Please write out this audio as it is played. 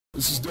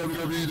This is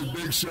WWE The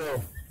Big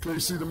Show.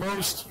 KC the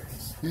Most,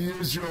 he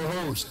is your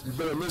host. You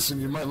better listen,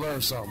 you might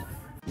learn something.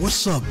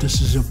 What's up?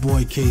 This is your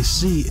boy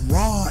KC.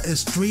 Raw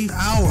is 3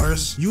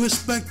 hours. You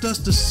expect us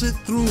to sit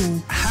through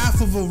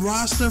half of a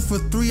roster for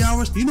 3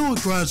 hours? You know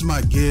what grinds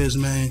my gears,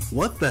 man?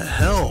 What the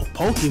hell?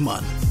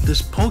 Pokemon.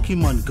 This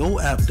Pokemon Go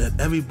app that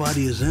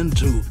everybody is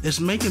into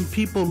is making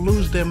people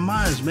lose their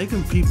minds,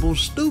 making people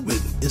stupid.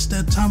 It's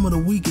that time of the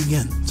week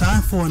again.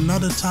 Time for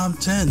another top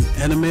 10.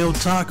 Anime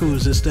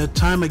otakus, it's that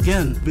time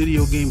again.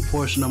 Video game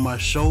portion of my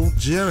show.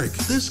 Jarek.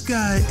 This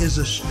guy is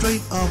a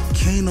straight up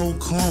Kano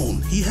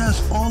clone. He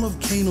has all of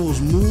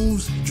Kano's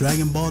moves.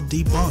 Dragon Ball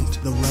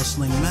debunked. The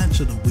wrestling match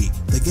of the week.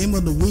 The game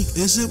of the week,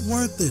 is it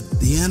worth it?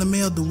 The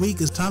anime of the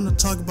week, is time to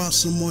talk about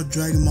some more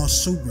Dragon Ball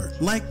Super.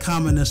 Like,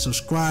 comment, and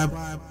subscribe.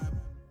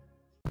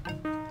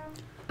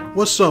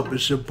 What's up?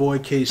 It's your boy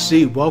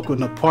KC. Welcome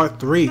to part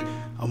 3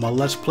 of my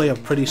Let's Play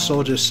of Pretty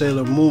Soldier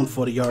Sailor Moon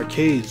for the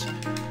arcades.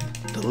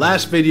 The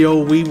last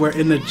video we were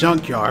in the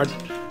junkyard.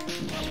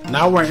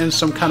 Now we're in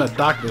some kind of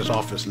doctor's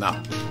office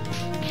now.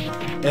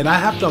 And I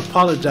have to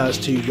apologize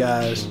to you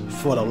guys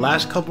for the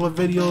last couple of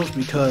videos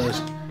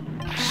because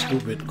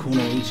stupid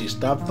Kunoichi,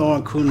 stop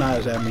throwing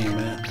kunais at me,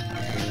 man.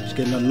 It's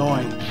getting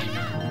annoying.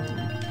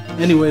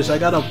 Anyways, I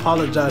gotta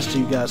apologize to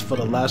you guys for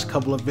the last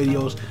couple of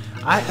videos.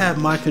 I had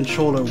my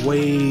controller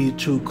way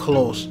too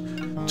close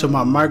to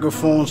my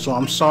microphone, so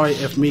I'm sorry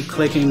if me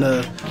clicking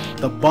the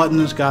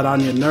buttons got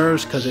on your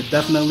nerves, because it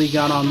definitely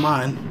got on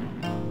mine.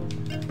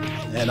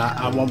 And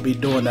I won't be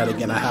doing that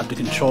again. I have the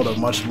controller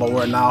much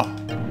lower now,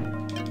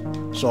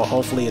 so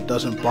hopefully it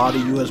doesn't bother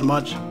you as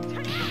much.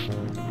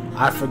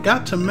 I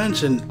forgot to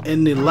mention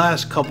in the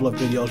last couple of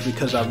videos,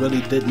 because I really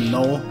didn't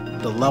know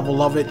the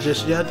level of it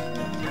just yet,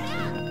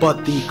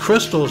 but the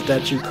crystals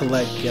that you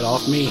collect, get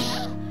off me.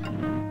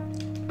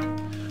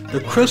 The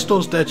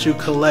crystals that you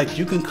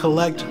can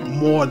collect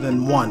more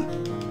than one.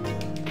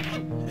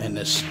 And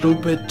the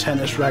stupid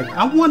tennis racket.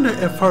 I wonder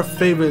if her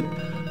favorite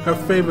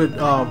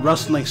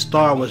wrestling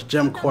star was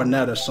Jim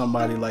Cornette or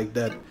somebody like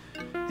that.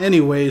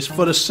 Anyways,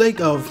 for the sake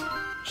of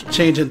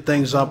changing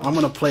things up, I'm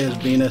gonna play as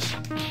Venus.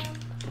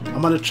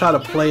 I'm gonna try to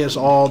play as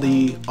all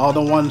the other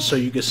ones so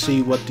you can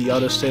see what the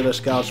other Sailor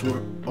Scouts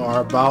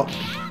are about.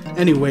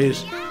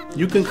 Anyways,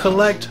 you can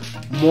collect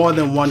more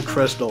than one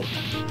crystal,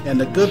 and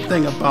the good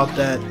thing about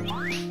that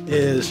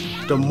is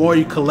the more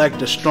you collect,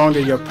 the stronger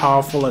your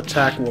powerful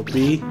attack will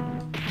be.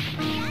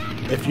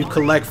 If you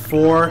collect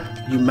 4,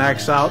 you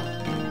max out,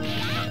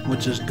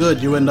 which is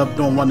good. You end up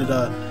doing one of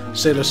the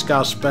Sailor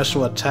Scout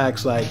special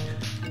attacks like,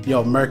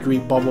 Mercury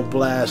Bubble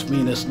Blast,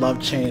 Venus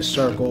Love Chain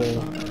Circle,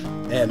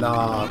 and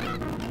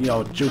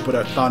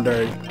Jupiter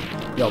Thunder,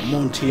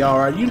 Moon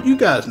Tiara. You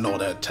guys know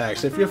that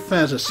attacks. If you're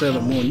fans of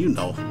Sailor Moon, you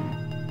know.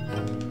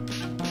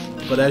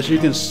 But as you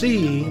can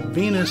see,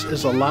 Venus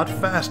is a lot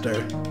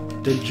faster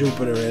than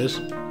Jupiter is.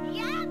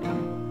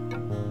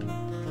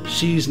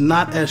 She's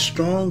not as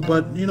strong,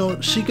 but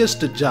she gets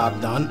the job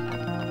done.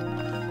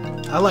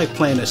 I like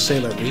playing as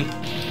Sailor V.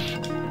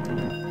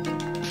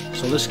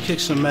 So let's kick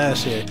some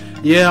ass here.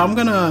 Yeah, I'm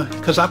gonna,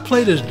 cause I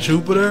played as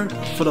Jupiter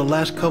for the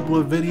last couple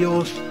of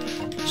videos.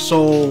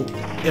 So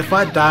if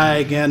I die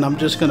again, I'm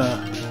just gonna,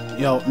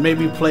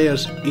 maybe play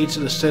as each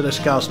of the Sailor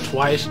Scouts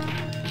twice.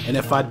 And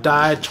if I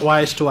die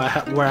twice to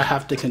where I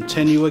have to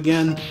continue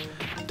again,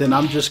 then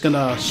I'm just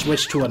gonna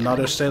switch to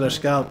another Sailor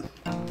Scout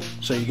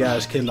so you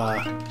guys can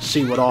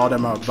see what all of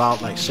them are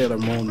about, like Sailor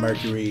Moon,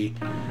 Mercury,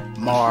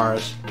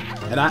 Mars.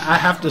 And I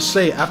have to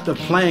say, after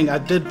playing, I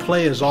did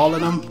play as all of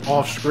them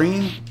off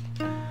screen.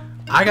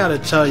 I gotta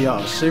tell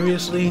y'all,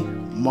 seriously,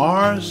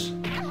 Mars,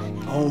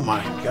 oh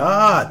my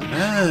god,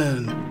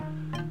 man.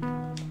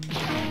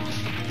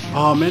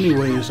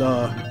 Anyways,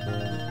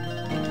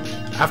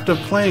 after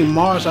playing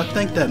Mars, I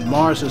think that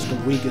Mars is the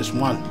weakest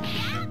one,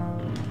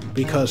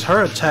 because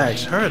her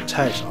attacks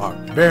are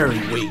very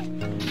weak,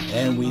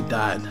 and we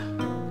died.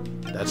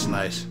 That's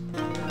nice.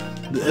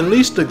 At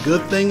least the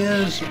good thing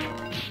is,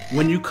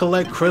 when you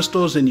collect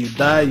crystals and you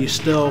die, you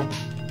still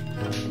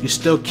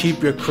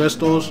keep your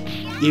crystals,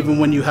 even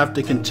when you have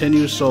to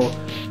continue, so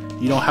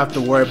you don't have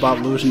to worry about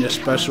losing your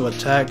special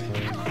attack,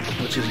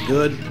 which is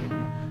good.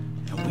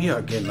 And we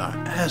are getting our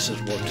asses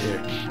whooped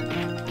here.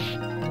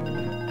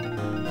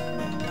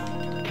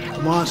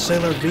 Come on,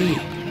 Sailor V.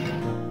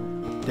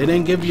 They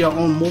didn't give you your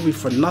own movie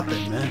for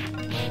nothing, man.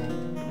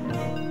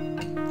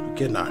 We're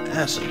getting our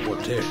asses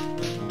whooped here.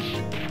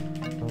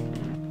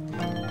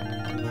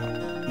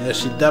 Yeah,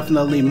 she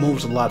definitely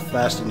moves a lot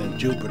faster than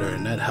Jupiter,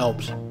 and that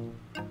helps.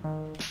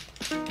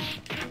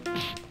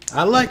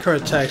 I like her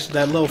attacks,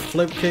 that little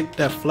flip kick,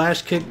 that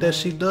flash kick that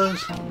she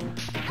does.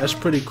 That's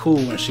pretty cool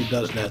when she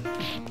does that.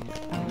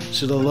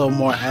 She's a little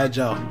more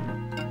agile.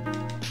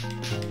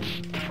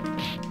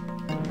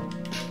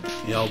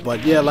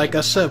 But yeah, like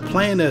I said,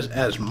 playing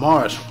as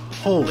Mars,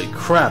 holy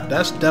crap,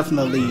 that's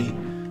definitely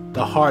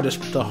the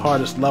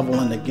hardest level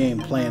in the game,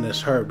 playing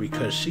as her,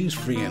 because she's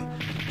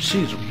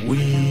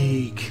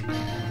weak.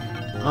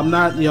 I'm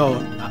not,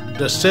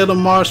 the Sailor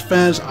Mars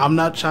fans, I'm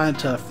not trying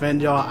to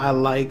offend y'all. I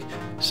like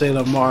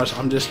Sailor Mars.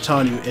 I'm just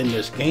telling you, in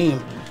this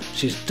game,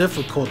 she's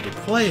difficult to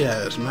play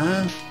as,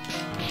 man.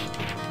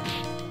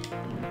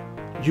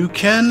 You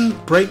can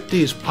break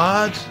these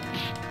pods,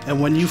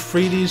 and when you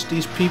free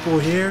these people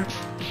here,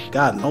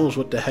 God knows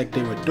what the heck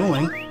they were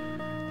doing.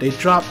 They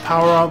drop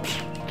power-ups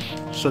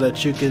so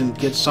that you can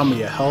get some of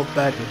your health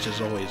back, which is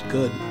always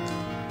good,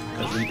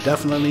 because we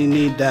definitely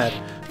need that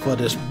for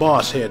this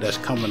boss here that's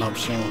coming up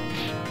soon.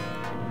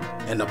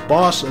 And the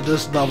boss of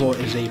this level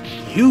is a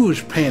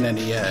huge pain in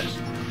the ass.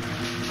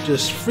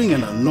 Just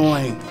freaking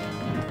annoying.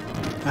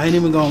 I ain't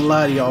even gonna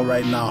lie to y'all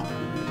right now.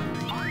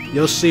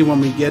 You'll see when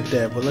we get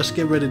there, but let's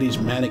get rid of these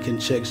mannequin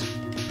chicks.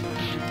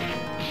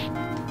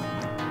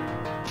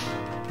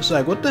 It's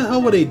like, what the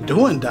hell were they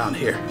doing down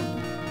here?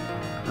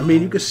 I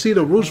mean, you can see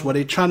the roots. Were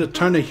they trying to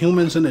turn the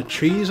humans into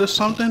trees or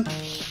something?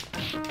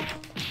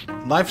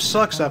 Life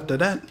sucks after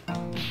that.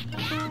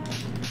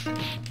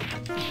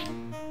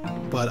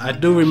 But I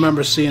do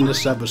remember seeing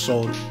this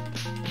episode.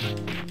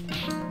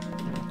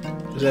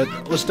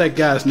 What's that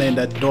guy's name?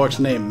 That dork's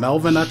name?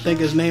 Melvin, I think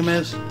his name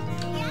is.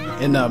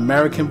 In the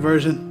American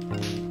version.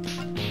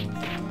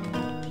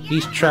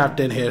 He's trapped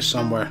in here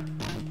somewhere.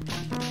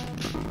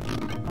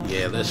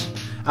 Yeah, listen.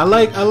 I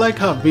like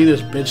how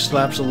Venus bitch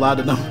slaps a lot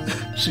of them.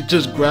 She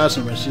just grabs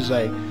him and she's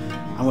like,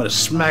 I'm gonna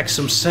smack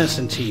some sense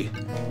into you.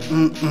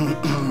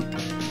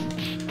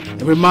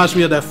 It reminds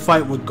me of that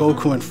fight with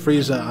Goku and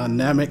Frieza on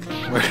Namek,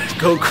 where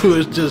Goku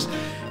is just,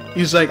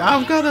 he's like,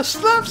 I've gotta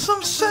slap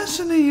some sense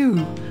into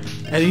you.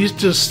 And he's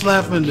just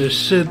slapping the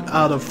shit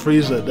out of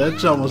Frieza. That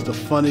jump was the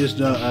funniest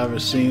jump I've ever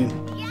seen.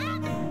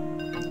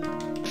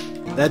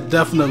 That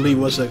definitely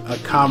was a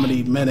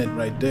comedy minute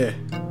right there.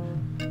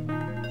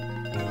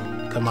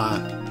 Come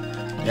on.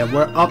 And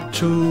we're up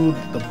to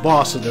the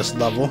boss of this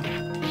level.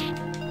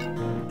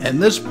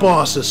 And this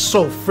boss is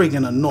so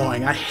freaking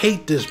annoying. I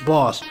hate this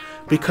boss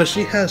because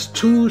she has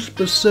two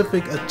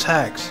specific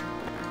attacks.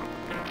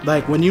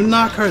 Like when you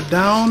knock her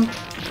down,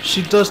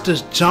 she does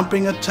this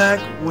jumping attack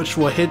which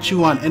will hit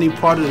you on any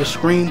part of the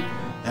screen,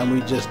 and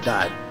we just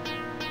died.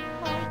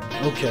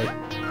 Okay,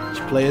 let's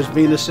play as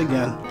Venus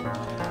again.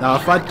 Now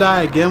if I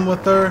die again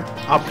with her,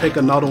 I'll pick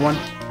another one.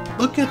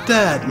 Look at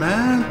that,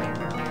 man.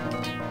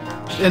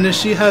 And then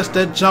she has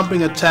that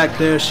jumping attack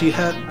there. She's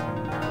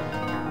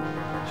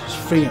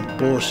freaking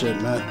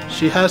bullshit, man.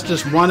 She has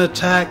this one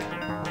attack.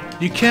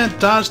 You can't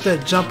dodge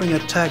that jumping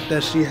attack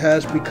that she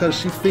has because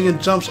she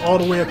freaking jumps all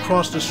the way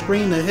across the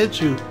screen to hit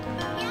you,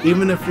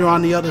 even if you're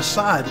on the other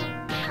side.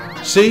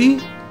 See?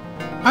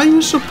 How are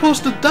you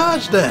supposed to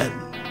dodge that?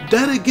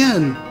 Dead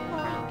again.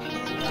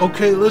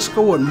 Okay, let's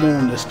go with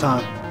Moon this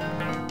time.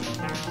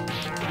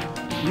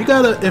 You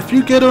gotta, if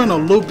you get her in a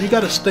loop, you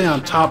gotta stay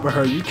on top of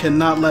her. You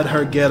cannot let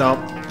her get up.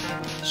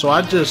 So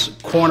I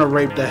just corner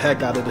rape the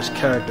heck out of this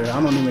character. I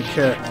don't even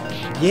care.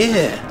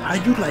 Yeah, how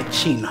you like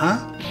cheating,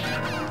 huh?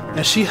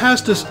 And she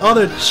has this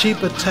other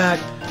cheap attack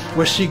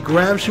where she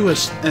grabs you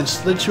and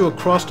slits you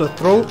across the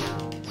throat.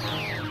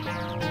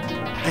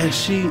 And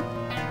she...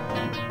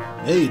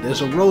 Hey,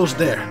 there's a rose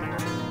there.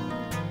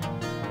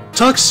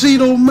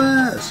 Tuxedo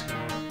Mask!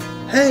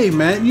 Hey,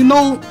 man, you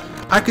know,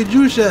 I could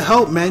use your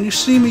help, man. You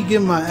see me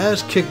getting my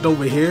ass kicked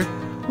over here.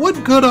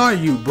 What good are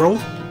you, bro?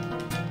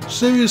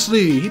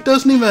 Seriously, he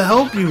doesn't even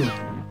help you.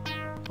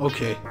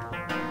 Okay,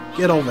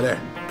 get over there.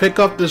 Pick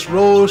up this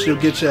rose, you'll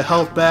get your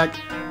health back.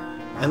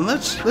 And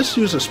let's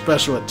use a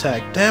special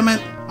attack. Damn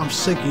it, I'm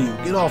sick of you.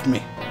 Get off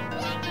me.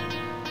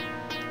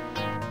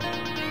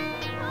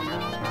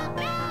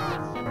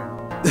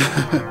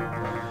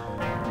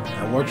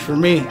 That works for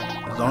me,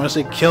 as long as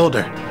it killed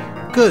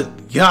her. Good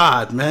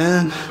God,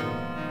 man.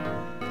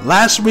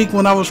 Last week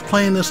when I was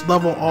playing this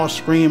level off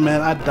screen,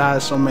 man, I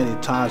died so many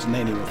times and it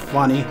ain't even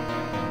funny.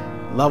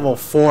 Level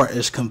 4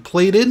 is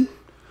completed.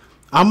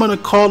 I'm gonna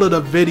call it a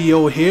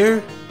video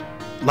here.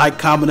 Like,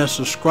 comment, and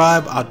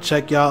subscribe. I'll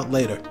check you out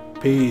later.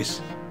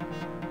 Peace.